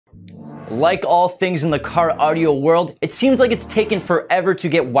Like all things in the car audio world, it seems like it's taken forever to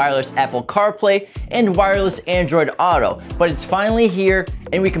get wireless Apple CarPlay and wireless Android Auto, but it's finally here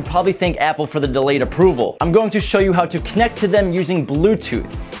and we can probably thank Apple for the delayed approval. I'm going to show you how to connect to them using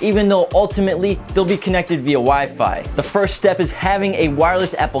Bluetooth, even though ultimately they'll be connected via Wi-Fi. The first step is having a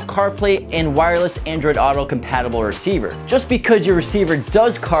wireless Apple CarPlay and wireless Android Auto compatible receiver. Just because your receiver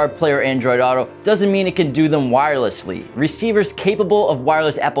does CarPlay or Android Auto doesn't mean it can do them wirelessly. Receivers capable of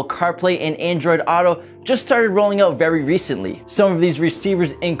wireless Apple CarPlay and Android Auto just started rolling out very recently. Some of these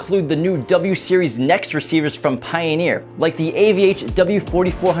receivers include the new w-nex receivers from Pioneer, like the AVH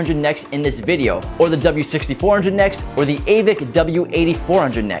W4400NEX in this video, or the W6400NEX, or the AVIC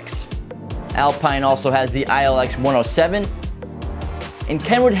W8400NEX. Alpine also has the ILX107, and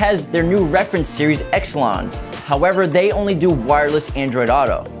Kenwood has their new reference series Exelons. However, they only do wireless Android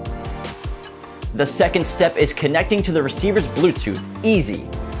Auto. The second step is connecting to the receiver's Bluetooth. Easy.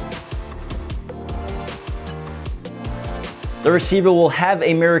 The receiver will have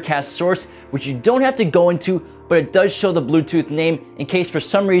a mirrorcast source, which you don't have to go into, but it does show the Bluetooth name in case for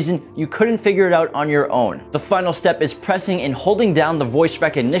some reason you couldn't figure it out on your own. The final step is pressing and holding down the voice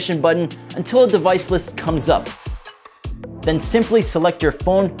recognition button until a device list comes up. Then simply select your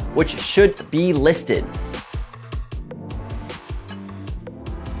phone, which should be listed.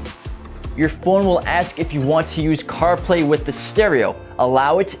 Your phone will ask if you want to use CarPlay with the stereo.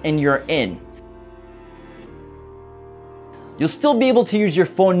 Allow it and you're in. You'll still be able to use your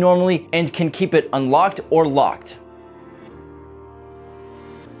phone normally and can keep it unlocked or locked.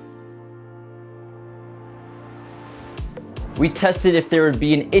 We tested if there would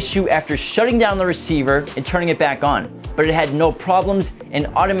be an issue after shutting down the receiver and turning it back on, but it had no problems and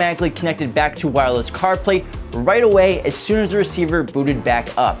automatically connected back to wireless CarPlay right away as soon as the receiver booted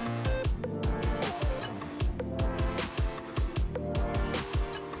back up.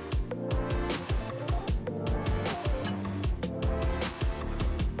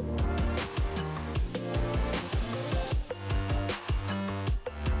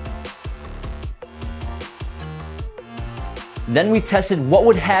 Then we tested what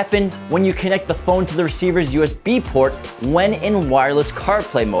would happen when you connect the phone to the receiver's USB port when in wireless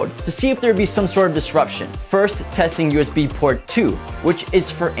CarPlay mode to see if there would be some sort of disruption. First, testing USB port 2, which is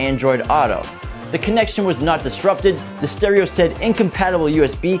for Android Auto. The connection was not disrupted, the stereo said incompatible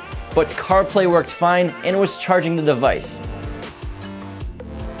USB, but CarPlay worked fine and it was charging the device.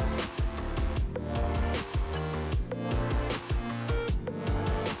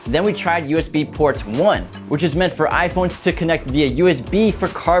 Then we tried USB port 1, which is meant for iPhones to connect via USB for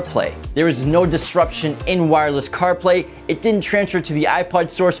CarPlay. There was no disruption in wireless CarPlay, it didn't transfer to the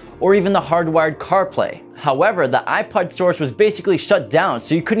iPod source or even the hardwired CarPlay. However, the iPod source was basically shut down,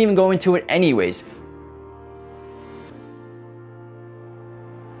 so you couldn't even go into it anyways.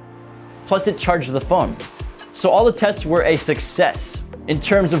 Plus it charged the phone. So all the tests were a success. In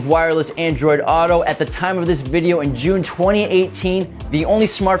terms of wireless Android Auto, at the time of this video in June 2018, the only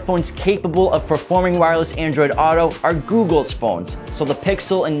smartphones capable of performing wireless Android Auto are Google's phones, so the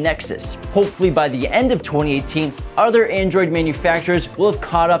Pixel and Nexus. Hopefully by the end of 2018, other Android manufacturers will have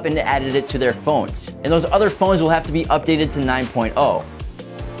caught up and added it to their phones, and those other phones will have to be updated to 9.0.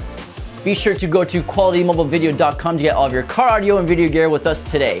 Be sure to go to qualitymobilevideo.com to get all of your car audio and video gear with us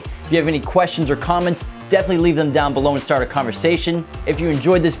today. If you have any questions or comments, definitely leave them down below and start a conversation. If you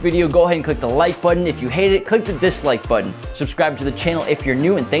enjoyed this video, go ahead and click the like button. If you hate it, click the dislike button. Subscribe to the channel if you're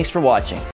new, and thanks for watching.